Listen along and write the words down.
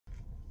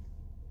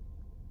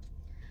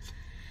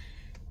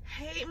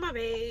Hey my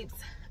babes,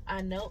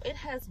 I know it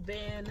has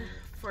been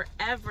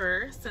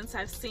forever since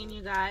I've seen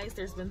you guys.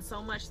 There's been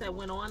so much that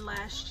went on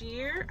last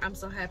year. I'm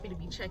so happy to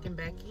be checking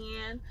back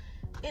in.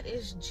 It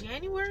is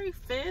January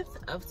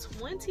 5th of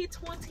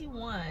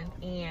 2021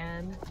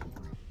 and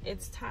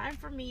it's time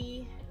for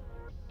me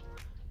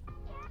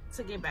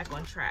to get back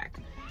on track.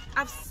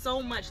 I have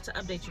so much to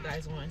update you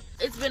guys on.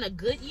 It's been a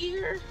good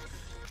year,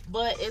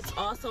 but it's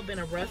also been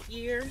a rough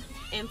year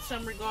in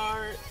some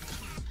regard.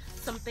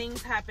 Some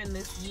things happened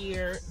this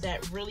year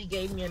that really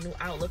gave me a new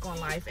outlook on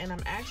life, and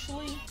I'm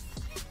actually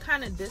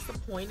kind of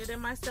disappointed in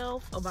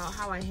myself about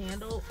how I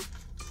handled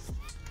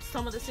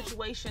some of the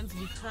situations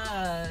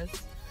because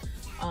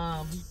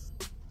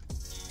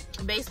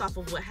based off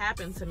of what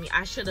happened to me,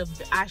 I should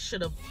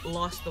have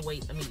lost the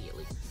weight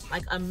immediately.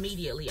 Like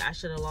immediately I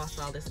should have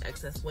lost all this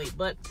excess weight.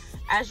 But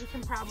as you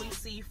can probably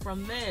see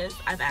from this,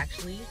 I've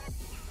actually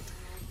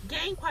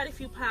gained quite a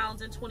few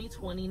pounds in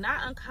 2020.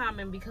 Not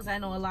uncommon because I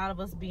know a lot of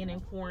us being in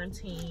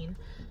quarantine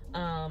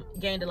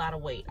gained a lot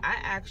of weight. I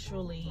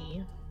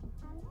actually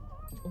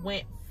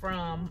went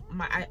from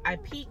I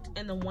peaked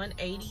in the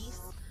 180s.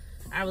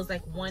 I was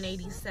like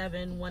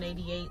 187,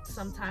 188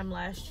 sometime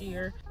last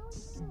year.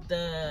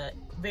 The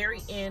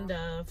very end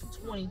of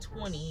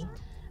 2020,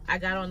 I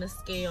got on the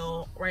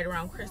scale right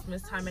around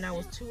Christmas time and I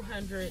was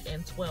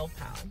 212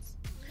 pounds.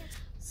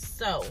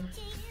 So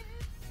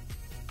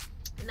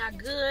not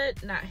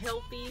good, not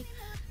healthy.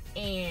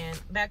 And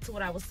back to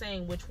what I was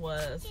saying, which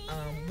was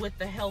with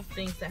the health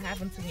things that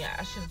happened to me,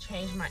 I should have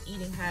changed my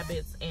eating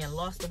habits and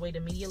lost the weight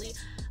immediately.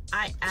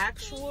 I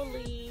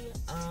actually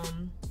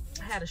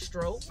had a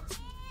stroke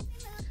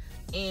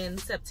in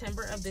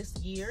September of this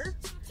year,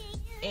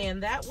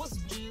 and that was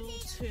due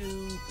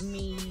to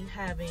me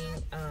having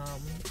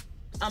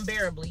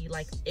unbearably,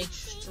 like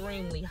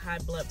extremely high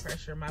blood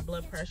pressure. My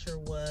blood pressure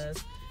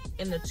was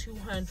in the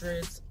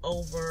 200s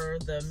over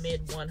the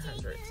mid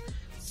 100s.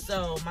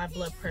 So my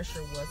blood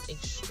pressure was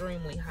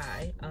extremely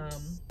high.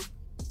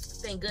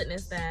 Thank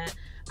goodness that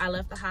I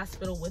left the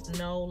hospital with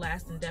no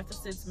lasting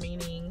deficits,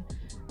 meaning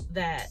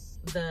that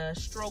the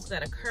stroke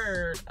that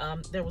occurred,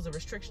 there was a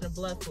restriction of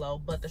blood flow,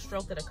 but the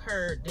stroke that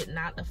occurred did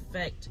not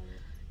affect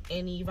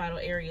any vital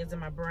areas in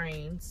my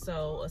brain.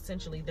 So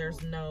essentially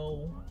there's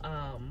no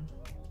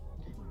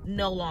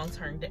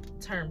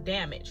long-term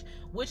damage,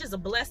 which is a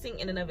blessing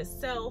in and of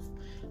itself.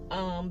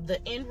 The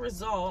end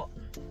result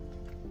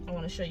I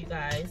want to show you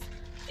guys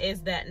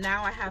is that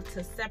now I have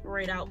to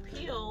separate out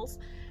pills,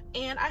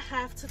 and I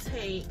have to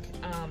take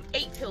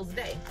 8 pills a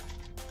day,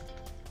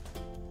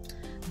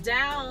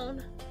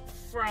 down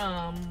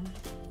from,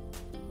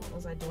 what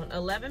was I doing,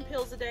 11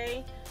 pills a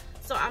day.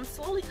 So I'm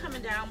slowly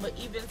coming down, but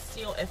even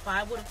still, if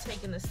I would have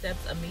taken the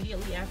steps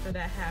immediately after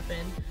that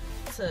happened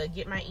to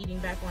get my eating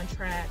back on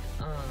track,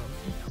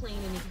 eat clean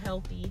and eat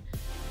healthy,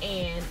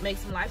 and make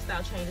some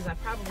lifestyle changes, I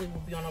probably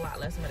would be on a lot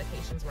less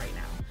medications right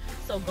now.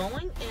 So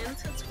going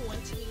into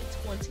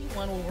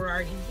 2021, where we're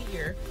already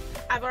here,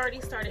 I've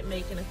already started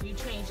making a few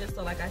changes.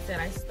 So like I said,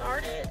 I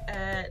started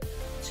at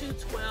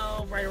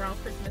 212 right around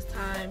Christmas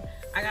time.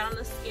 I got on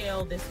the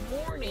scale this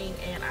morning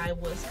and I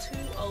was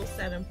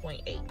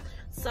 207.8.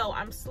 So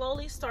I'm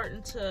slowly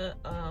starting to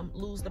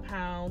lose the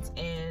pounds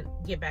and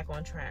get back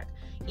on track.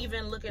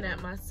 Even looking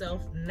at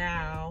myself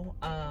now,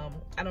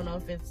 I don't know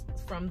if it's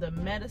from the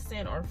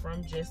medicine or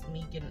from just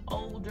me getting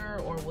older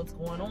or what's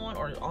going on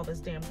or all this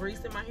damn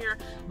grease in my hair,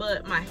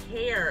 but my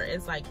hair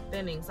is like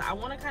thinning. So I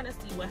want to kind of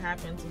see what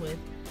happens with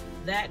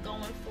that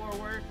going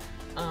forward.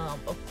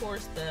 Of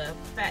course, the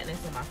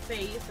fatness in my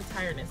face, the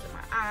tiredness in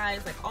my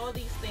eyes, like all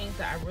these things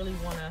that I really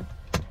want to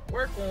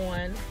work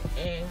on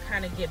and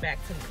kind of get back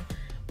to me.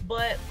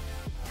 But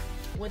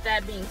with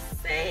that being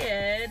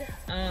said,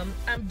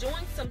 I'm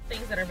doing some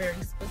things that are very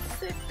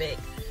specific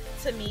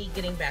to me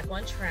getting back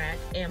on track.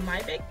 And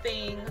my big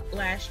thing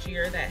last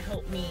year that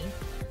helped me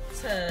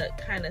to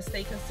kind of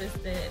stay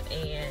consistent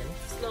and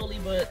slowly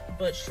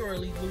but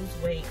surely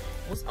lose weight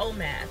was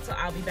OMAD. So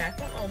I'll be back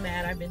on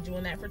OMAD. I've been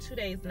doing that for 2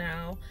 days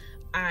now.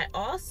 I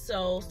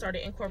also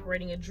started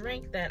incorporating a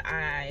drink that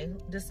I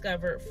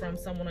discovered from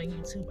someone on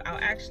YouTube. I'll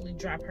actually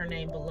drop her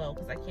name below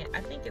because I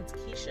think it's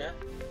Keisha.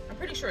 I'm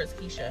pretty sure it's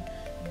Keisha.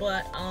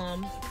 But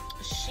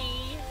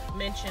she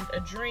mentioned a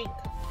drink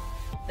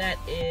that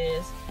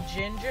is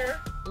ginger,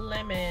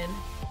 lemon,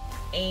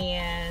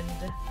 and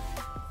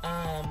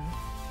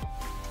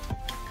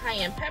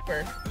cayenne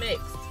pepper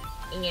mixed.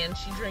 And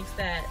she drinks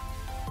that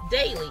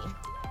daily.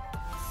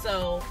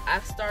 So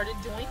I've started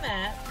doing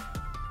that.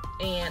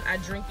 And I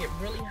drink it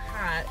really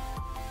hot,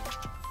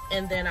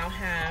 and then I'll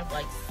have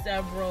like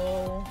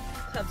several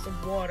cups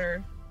of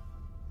water,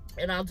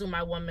 and I'll do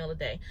my 1 meal a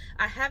day.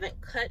 I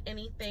haven't cut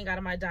anything out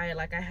of my diet.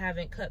 Like I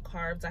haven't cut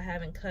carbs, I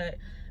haven't cut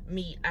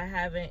meat, I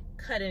haven't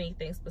cut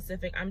anything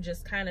specific. I'm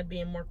just kind of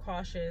being more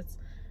cautious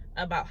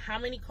about how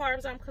many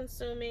carbs I'm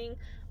consuming.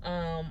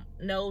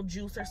 No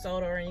juice or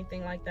soda or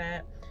anything like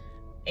that.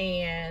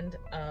 And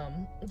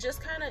just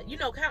kind of, you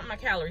know, counting my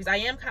calories. I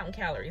am counting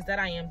calories. That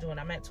I am doing.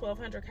 I'm at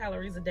 1,200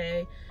 calories a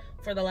day.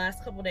 For the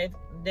last couple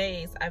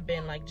days, I've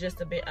been like just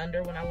a bit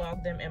under when I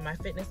logged them in my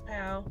Fitness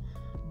Pal.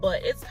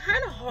 but it's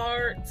kind of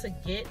hard to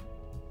get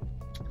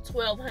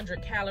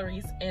 1,200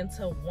 calories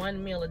into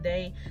one meal a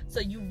day, so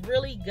you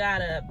really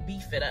gotta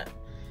beef it up.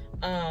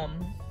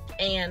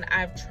 And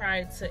I've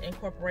tried to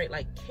incorporate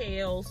like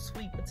kale,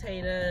 sweet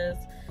potatoes,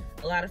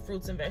 a lot of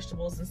fruits and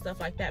vegetables and stuff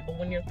like that. But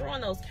when you're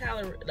throwing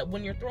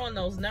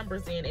those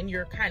numbers in and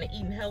you're kind of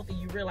eating healthy,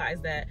 you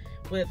realize that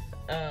with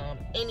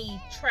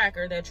any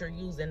tracker that you're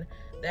using,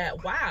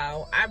 that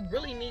wow, I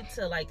really need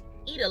to like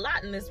eat a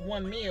lot in this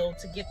one meal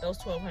to get those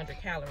 1,200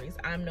 calories.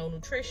 I'm no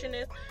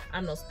nutritionist,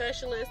 I'm no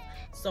specialist,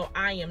 so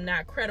I am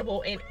not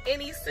credible in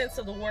any sense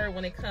of the word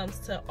when it comes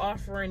to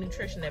offering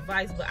nutrition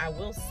advice. But I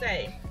will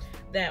say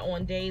that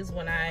on days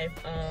when I've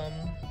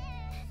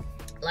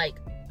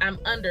I'm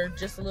under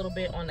just a little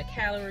bit on the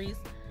calories,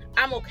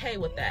 I'm okay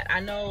with that. I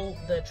know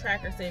the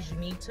tracker says you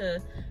need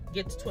to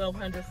get to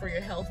 1,200 for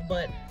your health,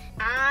 but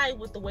I,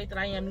 with the weight that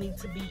I am, need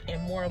to be in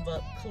more of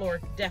a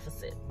caloric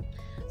deficit.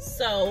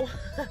 So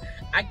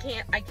I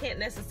can't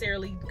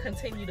necessarily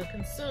continue to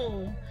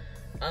consume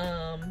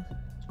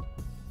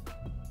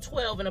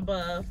 12 and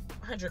above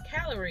 100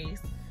 calories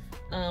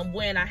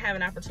when I have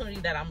an opportunity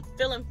that I'm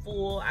feeling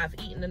full, I've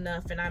eaten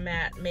enough, and I'm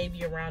at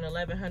maybe around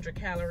 1,100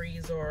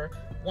 calories or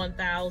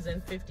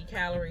 1,050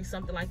 calories,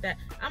 something like that.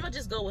 I'm gonna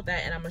just go with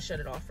that and I'm gonna shut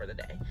it off for the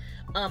day.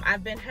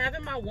 I've been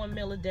having my 1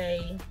 meal a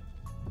day,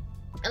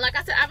 and like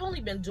I said, I've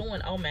only been doing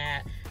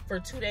OMAD for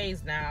 2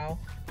 days now.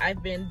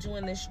 I've been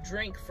doing this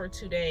drink for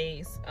 2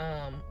 days,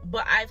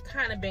 but I've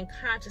kind of been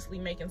consciously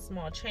making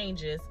small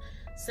changes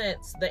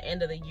since the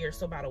end of the year,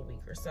 so about a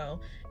week or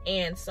so,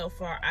 and so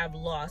far I've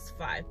lost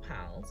 5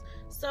 pounds.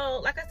 So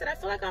like I said, I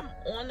feel like I'm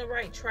on the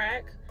right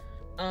track.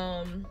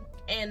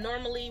 And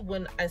normally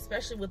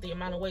especially with the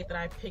amount of weight that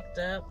I picked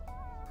up,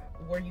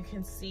 where you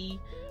can see,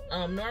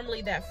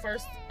 normally that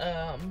first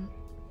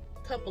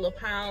couple of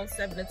pounds,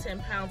 7 to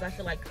 10 pounds, I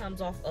feel like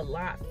comes off a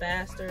lot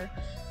faster.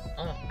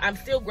 I'm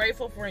still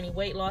grateful for any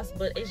weight loss,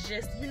 but it's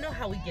just, you know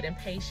how we get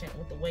impatient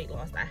with the weight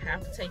loss. I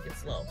have to take it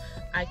slow.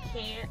 I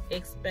can't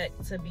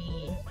expect to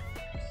be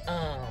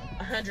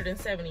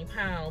 170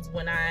 pounds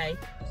when I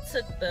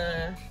took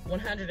the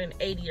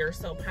 180 or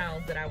so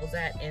pounds that I was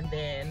at and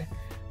then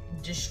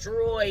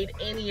destroyed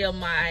any of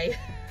my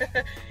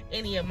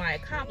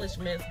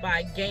accomplishments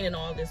by gaining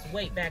all this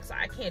weight back. So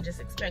I can't just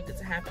expect it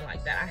to happen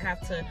like that. I have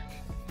to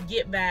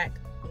get back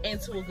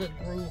into a good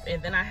groove,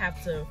 and then I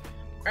have to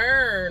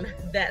earn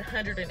that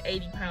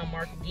 180 pound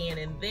mark again,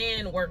 and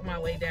then work my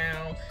way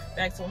down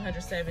back to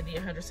 170,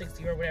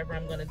 160, or whatever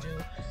I'm gonna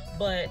do.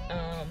 But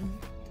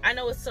I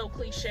know it's so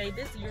cliche,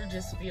 this year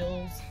just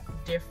feels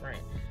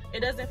different. It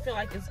doesn't feel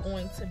like it's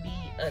going to be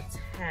a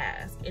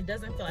task. It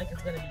doesn't feel like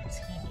it's going to be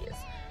tedious.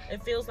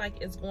 It feels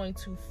like it's going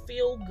to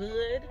feel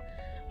good.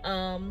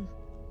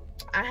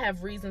 I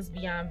have reasons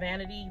beyond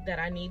vanity that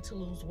I need to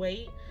lose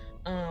weight,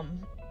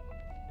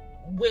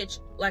 which,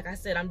 like I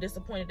said, I'm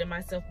disappointed in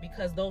myself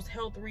because those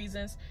health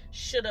reasons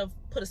should have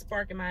put a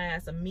spark in my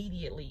ass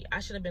immediately. I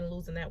should have been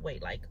losing that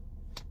weight like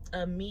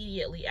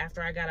immediately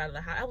after I got out of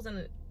the house. I was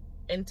in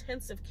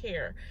intensive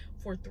care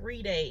for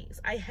 3 days.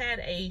 I had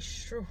a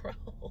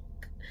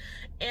stroke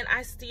and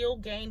I still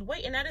gained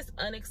weight, and that is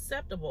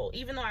unacceptable.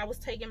 Even though I was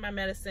taking my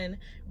medicine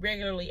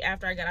regularly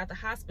after I got out the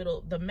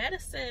hospital, the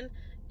medicine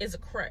is a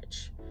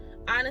crutch.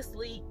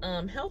 Honestly,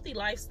 healthy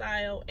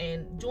lifestyle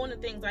and doing the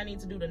things I need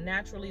to do to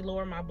naturally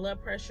lower my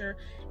blood pressure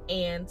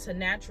and to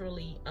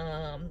naturally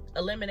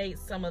eliminate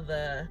some of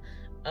the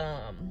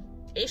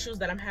issues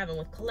that I'm having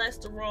with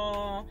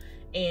cholesterol.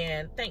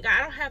 And thank God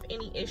I don't have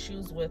any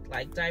issues with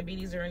like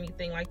diabetes or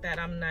anything like that.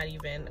 I'm not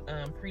even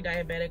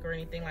pre-diabetic or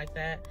anything like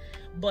that.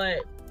 But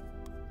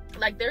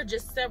like, there are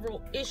just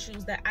several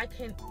issues that I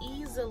can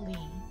easily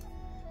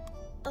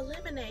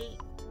eliminate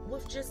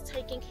with just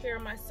taking care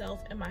of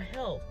myself and my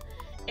health.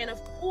 And of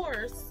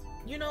course,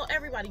 you know,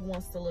 everybody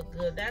wants to look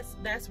good.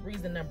 That's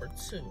reason number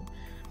 2.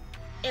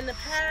 In the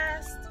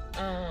past,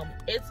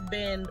 it's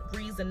been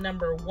reason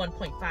number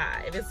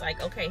 1.5. It's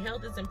like, okay,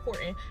 health is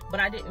important, but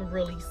I didn't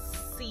really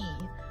see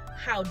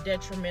how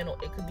detrimental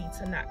it could be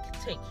to not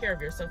take care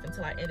of yourself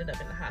until I ended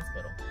up in the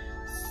hospital.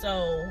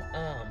 So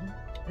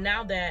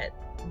now that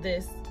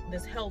this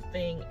health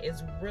thing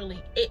is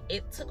really,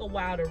 it took a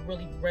while to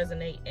really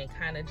resonate and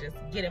kind of just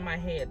get in my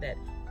head that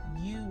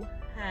you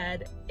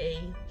had a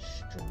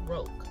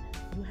stroke.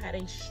 You had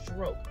a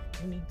stroke.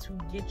 You need to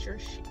get your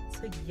shit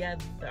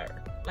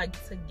together. Like,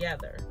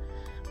 together.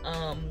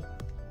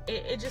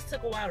 It just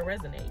took a while to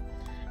resonate.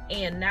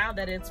 And now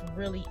that it's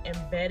really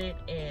embedded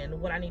in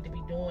what I need to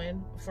be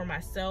doing for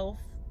myself,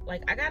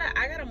 like, I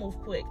gotta move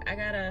quick. I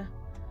gotta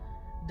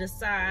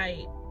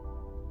decide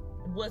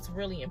what's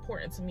really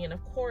important to me. And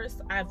of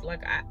course, I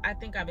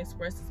think I've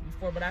expressed this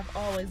before, but I've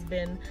always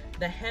been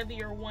the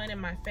heavier one in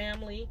my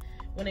family.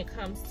 When it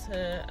comes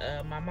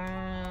to my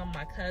mom,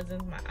 my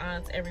cousins, my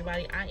aunts,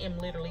 everybody, I am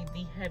literally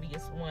the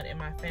heaviest one in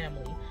my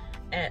family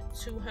at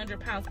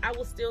 200 pounds. I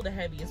was still the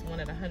heaviest one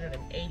at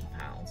 180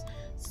 pounds.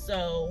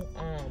 So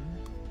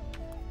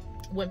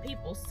when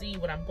people see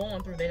what I'm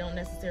going through, they don't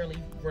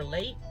necessarily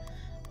relate.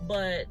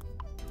 But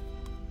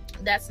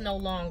that's no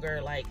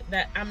longer like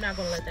that. I'm not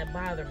going to let that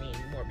bother me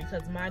anymore,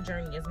 because my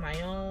journey is my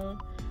own.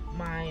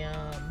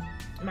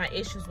 My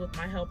issues with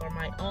my health are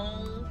my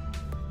own,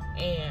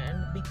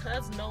 and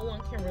because no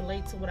one can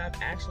relate to what I've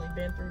actually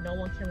been through, no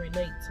one can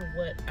relate to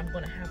what I'm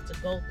going to have to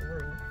go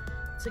through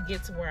to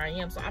get to where I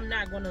am. So I'm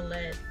not going to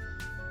let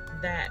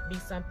that be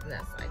something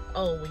that's like,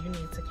 oh, well, you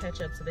need to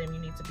catch up to them, you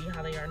need to be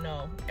how they are.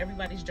 No,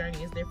 everybody's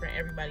journey is different,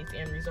 everybody's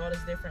end result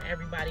is different,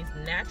 everybody's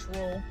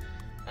natural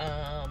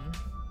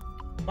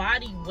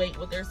body weight,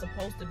 what they're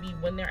supposed to be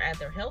when they're at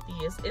their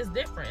healthiest, is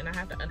different, and I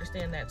have to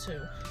understand that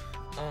too.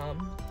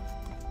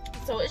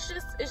 So it's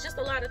just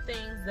a lot of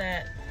things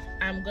that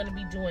I'm going to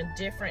be doing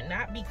different,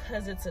 not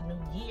because it's a new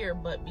year,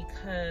 but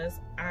because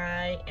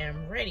I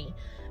am ready.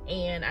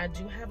 And I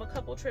do have a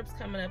couple trips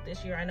coming up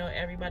this year. I know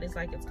everybody's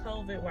like, it's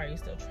COVID, why are you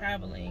still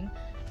traveling?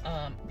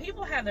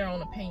 People have their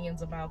own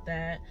opinions about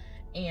that.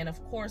 And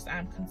of course,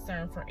 I'm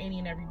concerned for any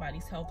and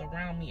everybody's health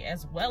around me,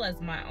 as well as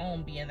my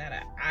own, being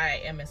that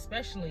I am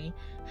especially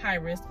high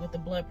risk with the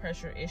blood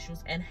pressure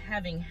issues, and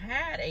having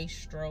had a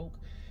stroke.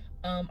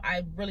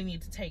 I really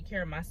need to take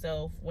care of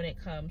myself when it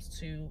comes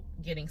to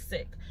getting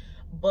sick.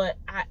 But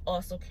I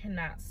also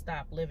cannot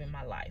stop living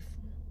my life.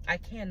 I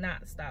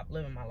cannot stop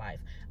living my life.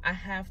 I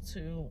have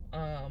to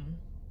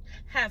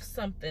have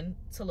something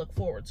to look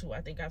forward to.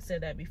 I think I've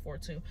said that before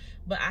too.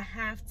 But I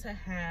have to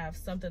have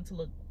something to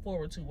look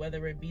forward to,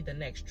 whether it be the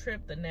next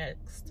trip, the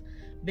next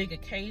big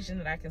occasion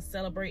that I can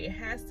celebrate. It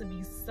has to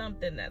be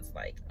something that's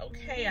like,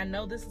 okay, I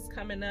know this is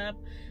coming up.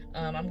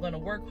 I'm going to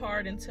work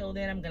hard until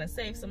then. I'm going to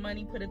save some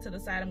money, put it to the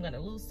side. I'm going to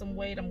lose some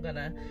weight. I'm going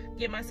to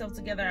get myself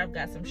together. I've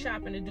got some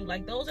shopping to do.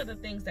 Like, those are the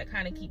things that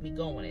kind of keep me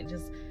going and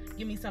just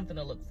give me something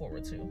to look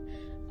forward to.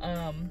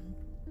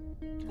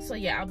 So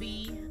yeah, I'll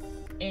be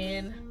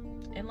in,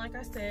 and like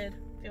I said,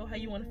 feel how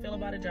you want to feel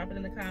about it. Drop it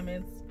in the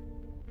comments.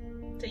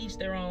 To each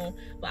their own.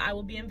 But I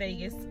will be in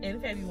Vegas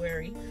in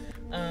February.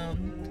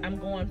 I'm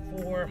going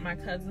for my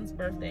cousin's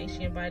birthday.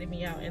 She invited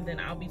me out, and then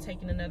I'll be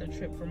taking another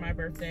trip for my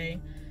birthday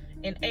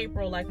in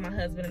April, like my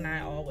husband and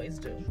I always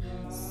do.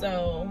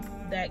 So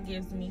that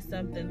gives me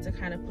something to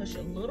kind of push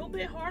a little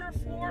bit harder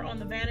for on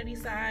the vanity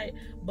side,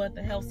 but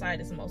the health side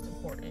is most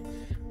important.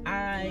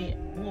 I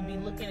will be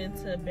looking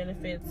into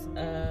benefits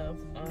of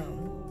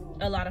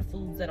a lot of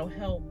foods that'll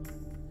help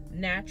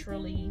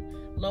naturally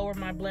lower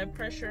my blood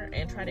pressure,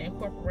 and try to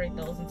incorporate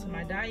those into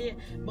my diet.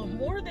 But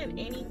more than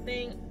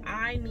anything,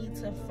 I need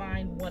to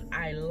find what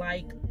I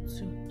like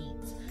to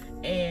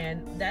eat.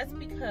 And that's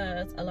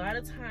because a lot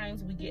of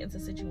times we get into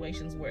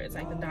situations where it's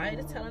like the diet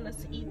is telling us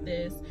to eat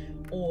this,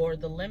 or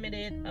the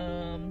limited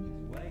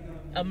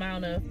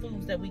amount of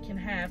foods that we can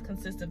have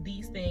consists of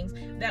these things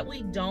that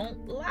we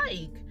don't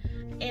like,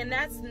 and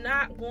that's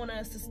not going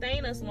to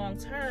sustain us long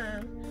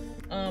term.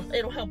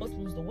 It'll help us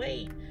lose the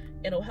weight,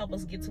 it'll help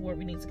us get to where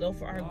we need to go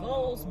for our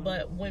goals,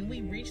 but when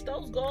we reach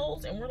those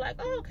goals and we're like,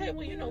 oh, okay,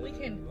 well, you know, we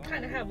can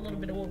kind of have a little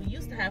bit of what we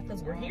used to have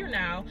because we're here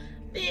now,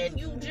 then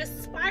you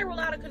just spiral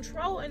out of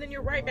control, and then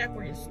you're right back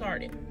where you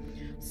started.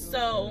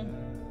 So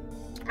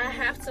I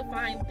have to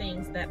find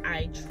things that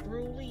I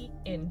truly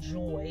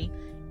enjoy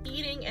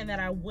eating and that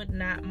I would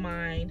not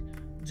mind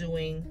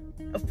doing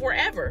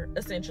forever,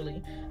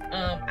 essentially.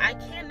 I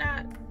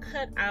cannot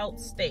cut out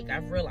steak.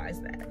 I've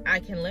realized that. I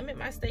can limit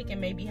my steak and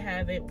maybe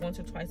have it once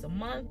or twice a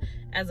month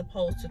as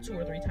opposed to 2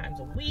 or 3 times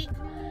a week.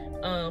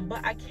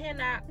 But I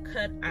cannot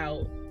cut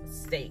out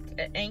steak.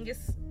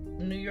 Angus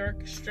New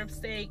York strip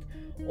steak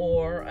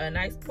or a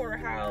nice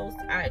porterhouse,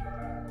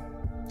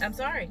 I'm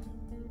sorry,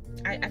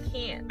 I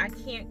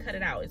can't cut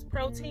it out. It's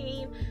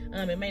protein.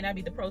 It may not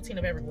be the protein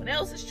of everyone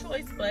else's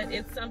choice, but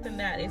it's something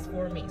that is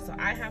for me. So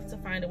I have to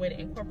find a way to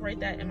incorporate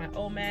that in my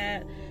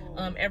OMAD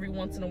every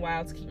once in a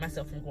while to keep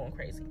myself from going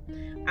crazy.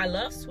 I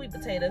love sweet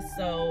potatoes,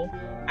 so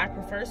I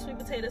prefer sweet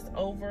potatoes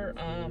over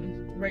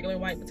regular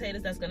white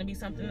potatoes. That's going to be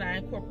something that I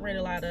incorporate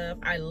a lot of.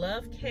 I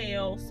love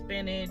kale,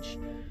 spinach,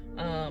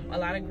 a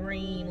lot of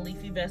green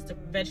leafy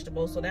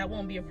vegetables, so that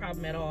won't be a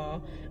problem at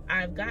all.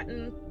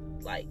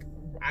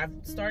 I've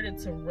started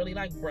to really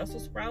like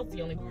Brussels sprouts.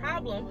 The only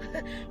problem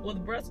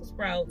with Brussels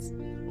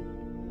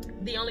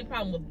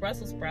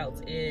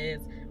sprouts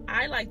is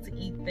I like to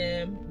eat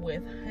them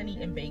with honey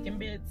and bacon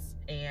bits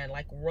and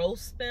like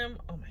roast them.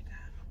 Oh my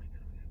god,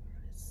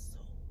 it's so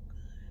good.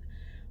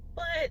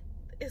 But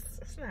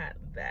it's not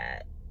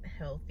that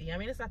healthy. I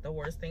mean, it's not the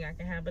worst thing I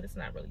can have, but it's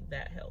not really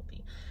that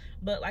healthy.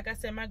 But like I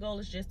said, my goal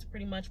is just to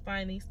pretty much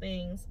find these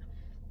things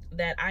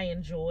that I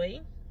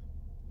enjoy,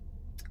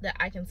 that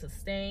I can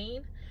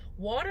sustain.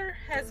 Water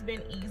has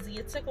been easy.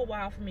 It took a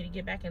while for me to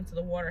get back into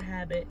the water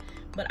habit,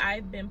 but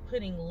I've been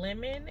putting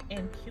lemon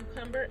and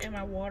cucumber in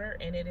my water,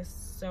 and it is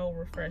so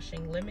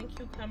refreshing. Lemon,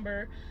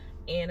 cucumber,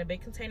 and a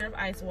big container of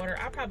ice water.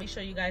 I'll probably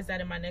show you guys that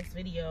in my next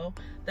video,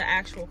 the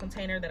actual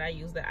container that I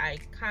use, that I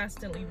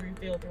constantly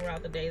refill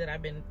throughout the day, that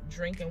I've been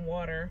drinking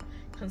water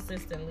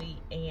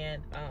consistently.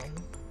 And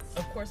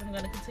of course, I'm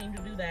going to continue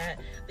to do that.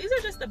 These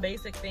are just the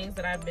basic things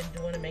that I've been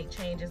doing to make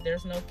changes.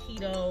 There's no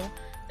keto.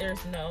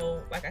 There's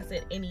no, like I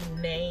said, any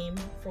name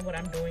for what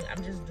I'm doing.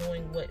 I'm just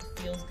doing what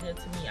feels good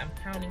to me. I'm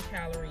counting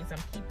calories. I'm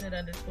keeping it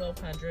under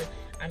 1,200.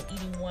 I'm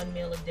eating 1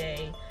 meal a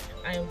day.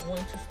 I am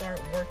going to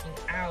start working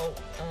out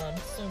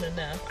soon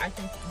enough. I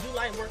can do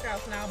light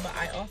workouts now, but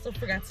I also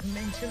forgot to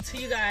mention to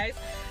you guys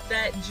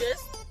that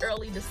just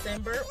early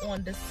December,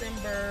 on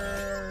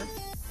December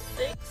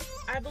 6th,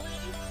 I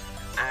believe,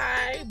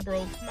 I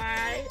broke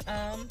my,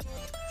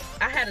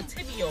 I had a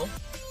tibial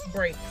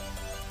break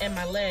in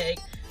my leg.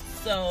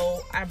 So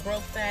I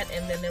broke that,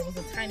 and then there was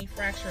a tiny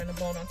fracture in the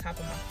bone on top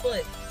of my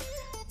foot.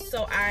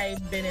 So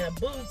I've been in a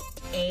boot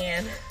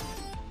and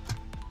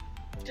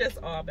just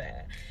all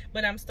bad.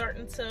 But I'm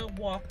starting to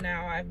walk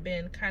now. I've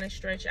been kind of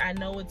stretching. I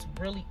know it's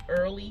really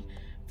early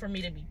for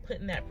me to be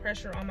putting that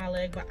pressure on my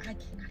leg, but I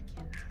cannot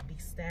be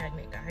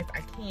stagnant, guys.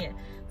 I can't.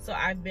 So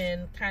I've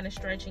been kind of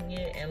stretching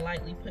it and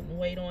lightly putting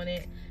weight on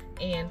it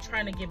and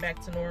trying to get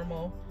back to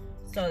normal,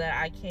 so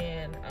that I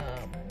can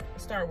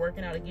start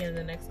working out again in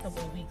the next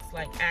couple of weeks,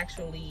 like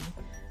actually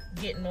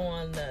getting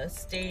on the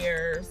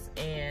stairs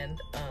and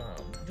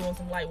doing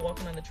some light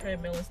walking on the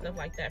treadmill and stuff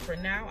like that. For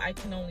now, I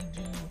can only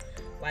do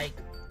like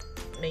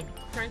maybe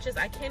crunches.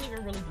 I can't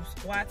even really do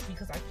squats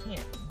because I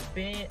can't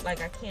bend,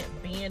 like I can't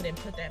bend and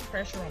put that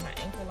pressure on my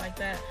ankle like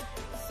that.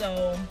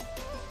 So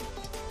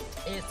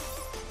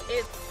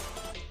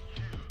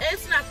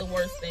it's not the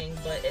worst thing,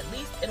 but at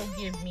least it'll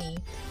give me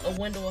a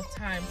window of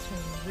time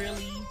to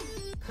really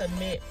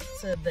commit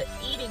to the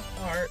eating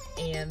part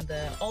and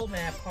the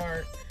OMAD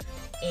part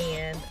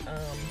and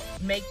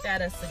make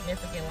that a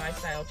significant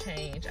lifestyle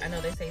change. I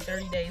know they say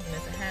 30 days and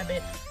it's a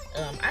habit.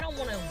 I don't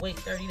want to wait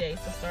 30 days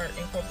to start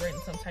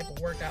incorporating some type of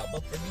workout,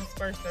 but for these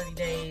first 30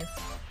 days,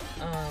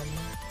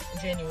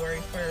 January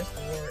 1st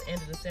or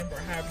end of December,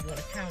 however you want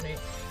to count it,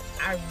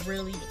 I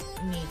really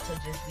need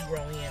to just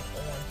zero in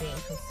on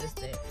being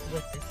consistent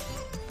with this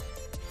eating.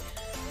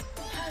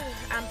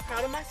 I'm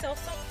proud of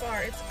myself so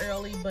far. It's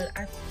early, but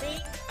I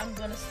think I'm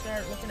going to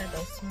start looking at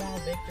those small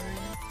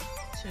victories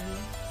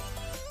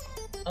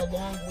too,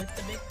 along with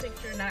the big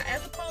picture. Not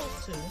as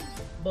opposed to,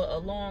 but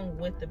along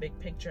with the big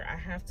picture. I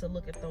have to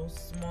look at those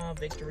small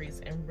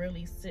victories and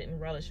really sit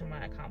and relish in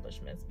my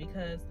accomplishments,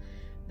 because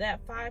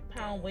that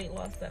 5-pound weight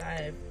loss that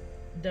I've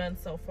done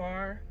so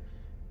far,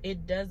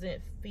 it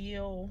doesn't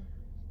feel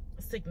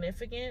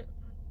significant.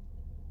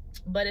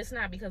 But it's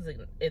not because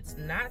it's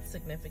not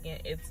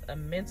significant. It's a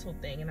mental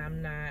thing, and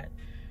I'm not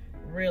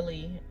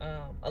really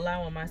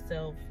allowing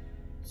myself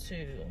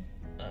to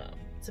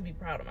be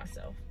proud of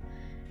myself.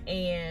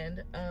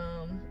 And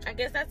I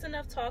guess that's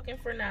enough talking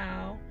for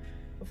now.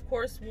 Of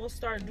course, we'll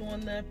start doing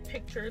the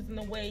pictures and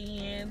the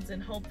weigh-ins,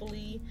 and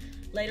hopefully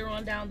later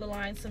on down the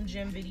line some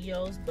gym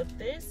videos. But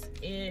this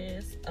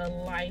is a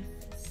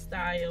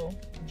lifestyle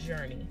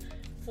journey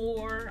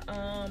for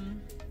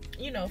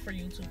you know, for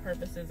YouTube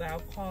purposes,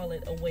 I'll call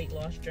it a weight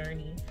loss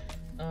journey.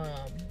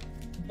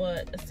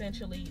 But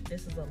essentially,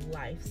 this is a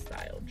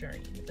lifestyle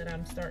journey that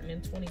I'm starting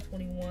in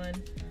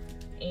 2021,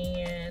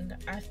 and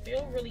I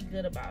feel really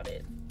good about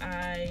it.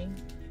 I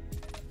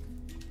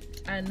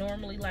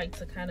normally like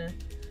to kind of,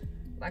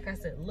 like I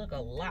said, look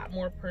a lot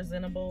more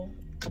presentable,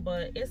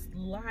 but it's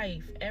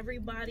life.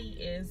 Everybody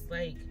is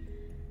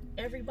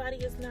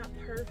not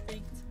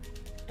perfect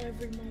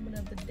every moment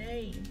of the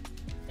day,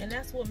 and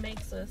that's what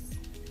makes us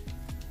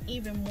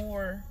even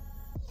more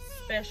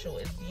special,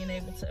 is being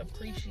able to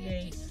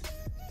appreciate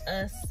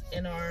us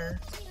in our,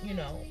 you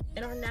know,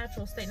 in our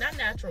natural state. Not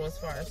natural as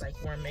far as like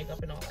wearing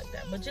makeup and all like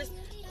that, but just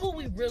who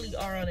we really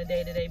are on a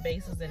day-to-day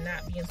basis, and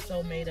not being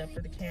so made up for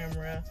the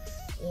camera,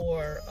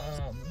 or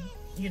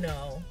you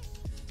know,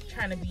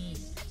 trying to be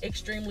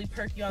extremely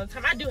perky all the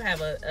time. I do have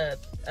a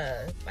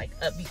like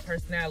upbeat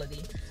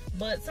personality,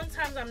 but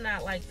sometimes I'm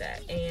not like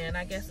that, and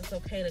I guess it's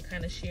okay to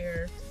kind of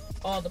share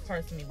all the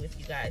parts of me with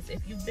you guys.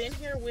 If you've been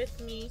here with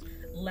me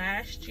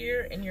last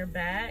year and you're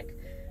back,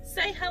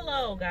 say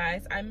hello,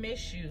 guys. I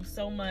miss you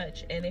so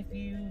much. And if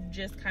you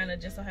just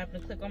so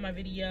happen to click on my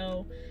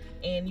video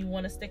and you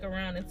want to stick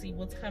around and see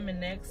what's coming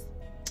next,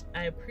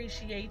 I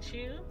appreciate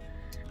you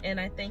and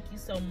I thank you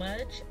so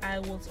much. I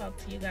will talk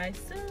to you guys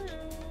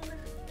soon.